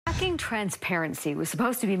Tracking transparency was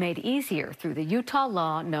supposed to be made easier through the Utah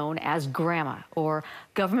law known as GRAMA, or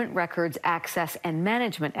Government Records Access and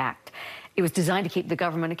Management Act. It was designed to keep the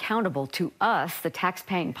government accountable to us, the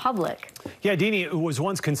tax-paying public. Yeah, Deanie, it was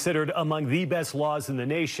once considered among the best laws in the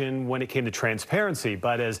nation when it came to transparency.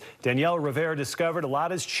 But as Danielle Rivera discovered, a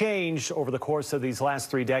lot has changed over the course of these last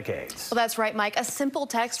 3 decades. Well, that's right, Mike. A simple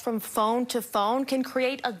text from phone to phone can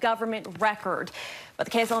create a government record. But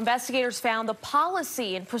the KSL investigators found the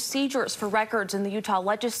policy and procedures for records in the Utah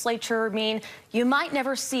legislature mean you might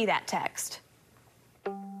never see that text.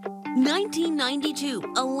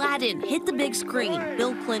 1992, Aladdin hit the big screen.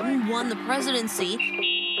 Bill Clinton won the presidency.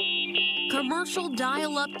 Commercial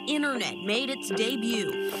dial-up internet made its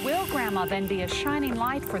debut. Will GRAMA then be a shining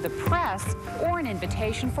light for the press or an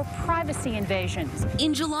invitation for privacy invasions?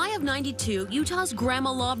 In July of '92, Utah's GRAMA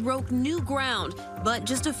law broke new ground. But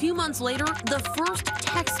just a few months later, the first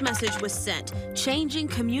text message was sent, changing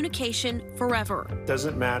communication forever.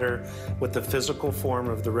 Doesn't matter what the physical form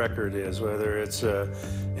of the record is, whether it's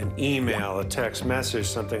an email, a text message,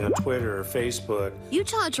 something on Twitter or Facebook.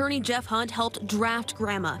 Utah Attorney Jeff Hunt helped draft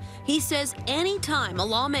GRAMA. He says anytime a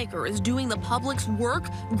lawmaker is doing the public's work,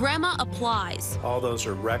 GRAMA applies. All those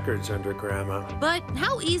are records under GRAMA. But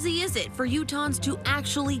how easy is it for Utahns to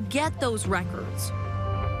actually get those records?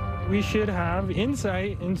 We should have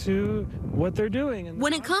insight into what they're doing.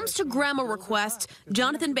 When it comes to GRAMA requests,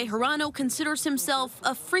 Jonathan Bejarano considers himself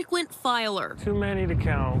a frequent filer. Too many to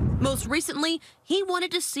count. Most recently, he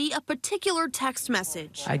wanted to see a particular text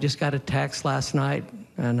message. I just got a text last night,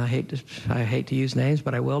 and I hate to use names,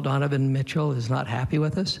 but I will. Donovan Mitchell is not happy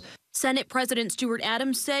with us. Senate President Stuart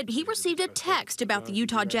Adams said he received a text about the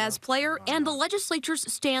Utah Jazz player and the legislature's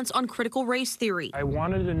stance on critical race theory. I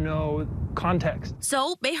wanted to know context.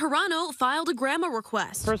 So Bejarano filed a GRAMA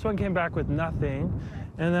request. First one came back with nothing,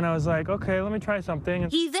 and then I was like, okay, let me try something.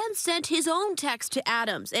 He then sent his own text to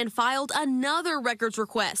Adams and filed another records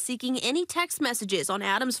request seeking any text messages on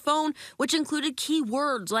Adams' phone, which included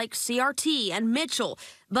keywords like CRT and Mitchell.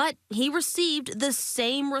 But he received the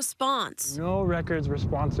same response. No records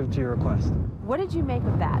responsive to your request. What did you make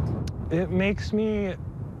of that? It makes me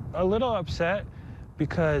a little upset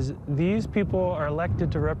because these people are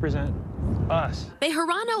elected to represent us.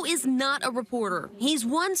 Bejarano is not a reporter. He's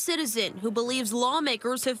one citizen who believes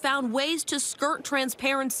lawmakers have found ways to skirt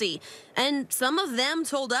transparency. And some of them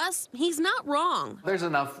told us he's not wrong. There's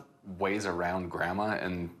enough ways around GRAMA,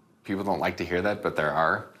 and people don't like to hear that, but there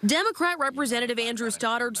are. Democrat Representative Andrew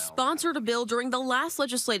Stoddard sponsored a bill during the last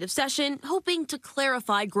legislative session, hoping to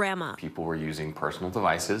clarify GRAMA. People were using personal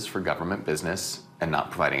devices for government business and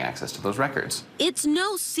not providing access to those records. It's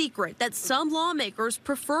no secret that some lawmakers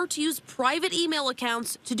prefer to use private email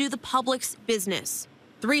accounts to do the public's business.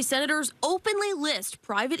 3 senators openly list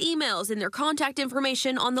private emails in their contact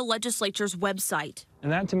information on the legislature's website.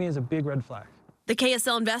 And that to me is a big red flag. The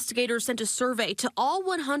KSL investigators sent a survey to all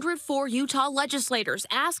 104 Utah legislators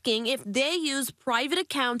asking if they use private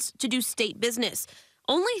accounts to do state business.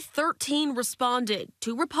 Only 13 responded,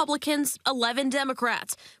 2 Republicans, 11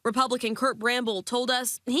 Democrats. Republican Kurt Bramble told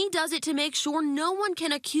us he does it to make sure no one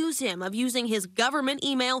can accuse him of using his government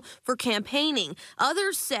email for campaigning.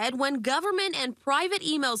 Others said when government and private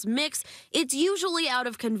emails mix, it's usually out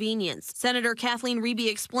of convenience. Senator Kathleen Reeby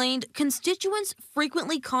explained, constituents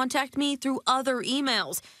frequently contact me through other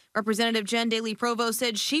emails. Representative Jen Daly Provo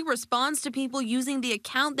said she responds to people using the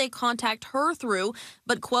account they contact her through,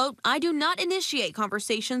 but, quote, I do not initiate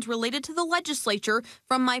conversations related to the legislature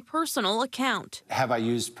from my personal account. Have I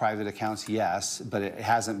used private accounts? Yes, but it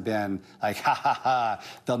hasn't been like, ha, ha, ha,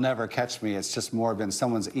 they'll never catch me. It's just more been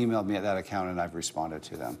someone's emailed me at that account and I've responded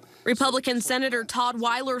to them. Republican Senator Todd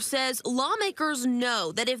Weiler says lawmakers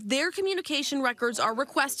know that if their communication records are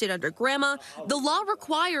requested under GRAMA, the law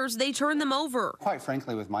requires they turn them over. Quite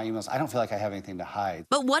frankly, with my emails, I don't feel like I have anything to hide.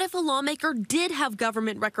 But what if a lawmaker did have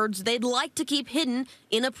government records they'd like to keep hidden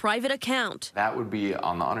in a private account? That would be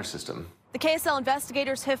on the honor system. The KSL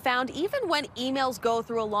investigators have found even when emails go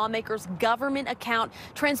through a lawmaker's government account,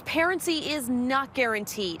 transparency is not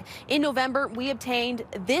guaranteed. In November, we obtained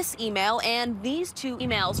this email and these 2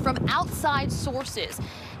 emails from outside sources.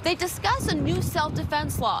 They discuss a new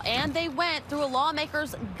self-defense law, and they went through a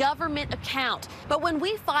lawmaker's government account. But when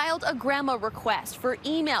we filed a GRAMA request for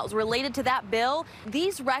emails related to that bill,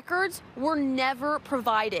 these records were never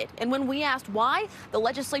provided. And when we asked why, the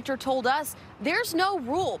legislature told us there's no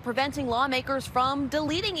rule preventing lawmakers from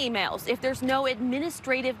deleting emails if there's no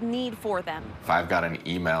administrative need for them. If I've got an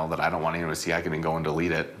email that I don't want anyone to see, I can go and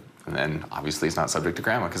delete it And then obviously it's not subject to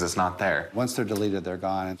grandma because it's not there. Once they're deleted, they're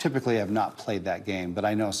gone. And typically have not played that game, but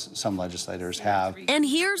I know some legislators have. And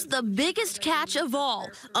here's the biggest catch of all.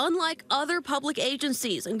 Unlike other public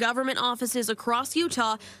agencies and government offices across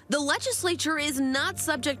Utah, the legislature is not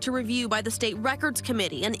subject to review by the State Records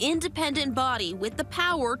Committee, an independent body with the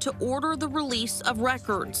power to order the release of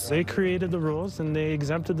records. They created the rules and they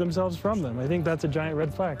exempted themselves from them. I think that's a giant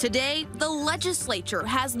red flag. Today, the legislature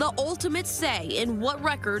has the ultimate say in what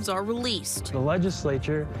records are released. The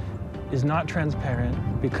legislature is not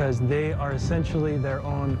transparent because they are essentially their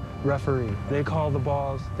own referee. They call the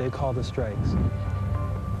balls, they call the strikes.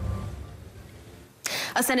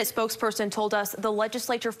 A Senate spokesperson told us the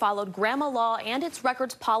legislature followed grandma law and its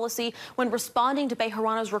records policy when responding to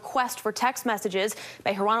Bejarano's request for text messages.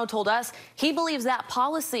 Bejarano told us he believes that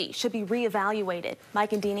policy should be reevaluated.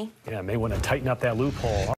 Mike and Deanie. Yeah, may want to tighten up that loophole.